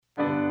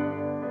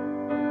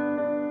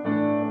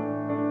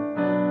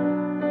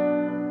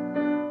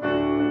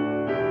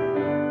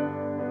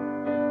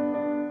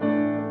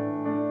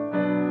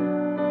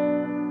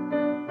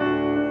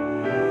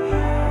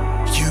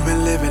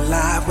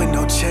alive with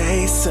no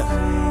chaser.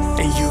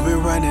 And you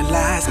been running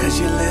lies cause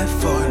you live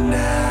for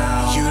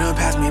now. You done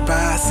passed me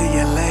by, see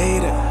you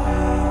later.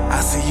 I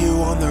see you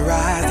on the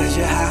rise as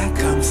your high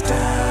comes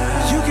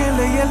down. You can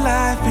live your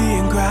life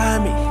being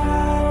grimy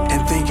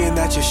and thinking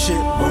that your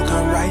shit will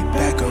come right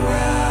back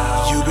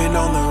around. You've been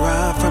on the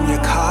run from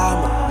your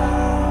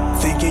karma,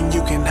 thinking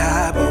you can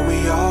hide but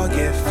we all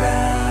get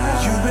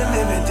found. You've been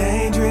living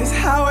dangerous,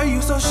 how are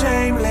you so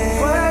shameless?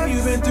 What have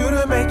you been through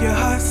to make your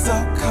heart so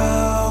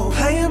cold?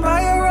 Playing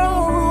by your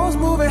own rules,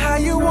 moving how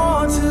you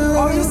want to.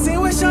 All you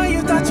seen was shine,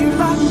 you thought you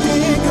locked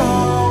in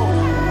gold.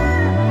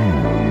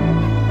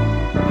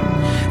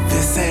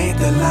 This ain't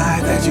the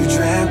life that you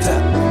dreamt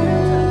up.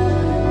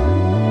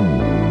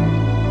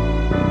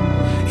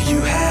 You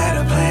had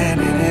a plan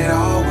and it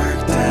all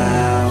worked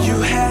out.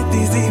 You had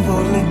these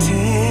evil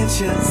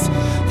intentions.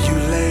 You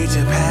laid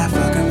your path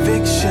for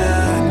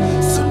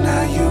conviction. So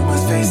now you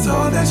must face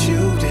all that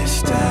you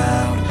dished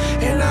out.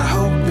 And I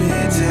hope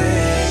it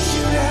takes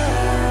you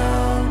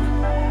down.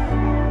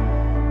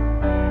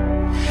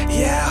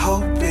 Yeah, I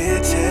hope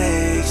it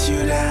takes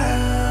you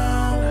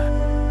down.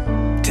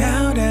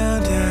 Down,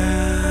 down,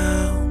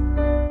 down.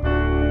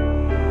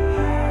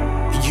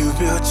 You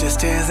built your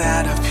stairs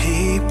out of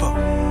people.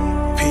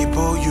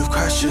 People you've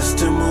crushed just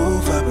to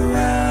move up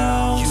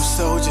around. You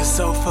sold your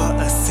soul for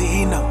a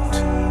C note.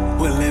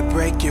 Will it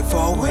break your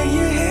fall when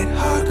you hit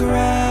hard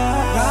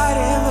ground?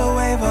 Riding the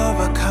wave of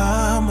a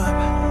come up,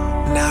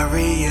 not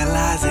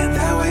realizing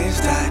that wave's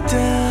died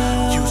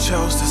down. You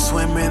chose to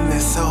swim in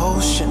this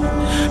ocean.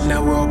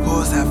 Now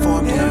whirlpools have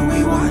formed and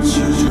we watch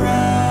you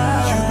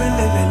drown. You've been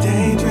living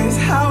dangerous,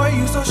 how are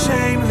you so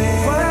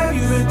shameless? What have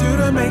you been through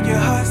to make your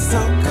heart so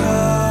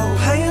cold?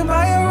 Playing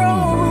by your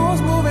own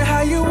rules, moving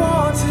how you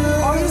want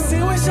to. All you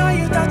see was shine,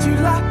 you thought you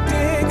locked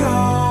in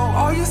gold.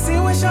 All you see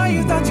was shine,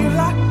 you thought you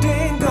locked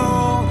in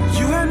gold.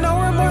 You had no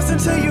remorse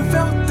until you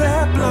felt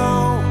that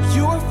blow.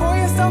 You were for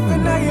yourself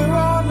and now you're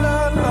all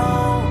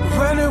alone.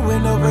 Running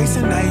with no brakes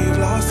and now you've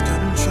lost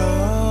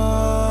control.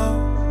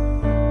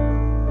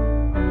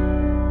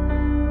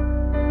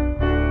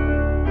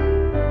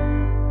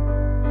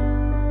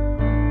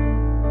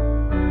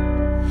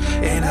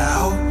 And I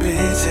hope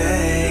it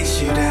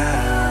takes you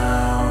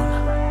down.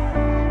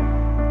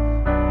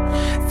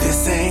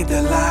 This ain't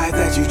the life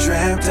that you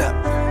dreamt up.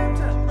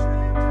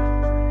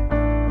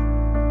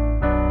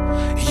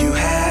 You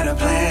had a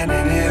plan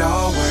and it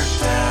all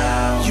worked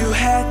out. You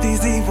had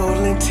these evil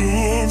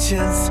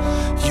intentions.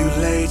 You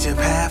laid your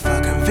path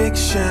for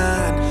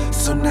conviction.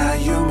 So now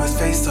you must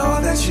face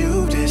all that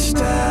you dished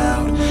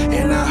out.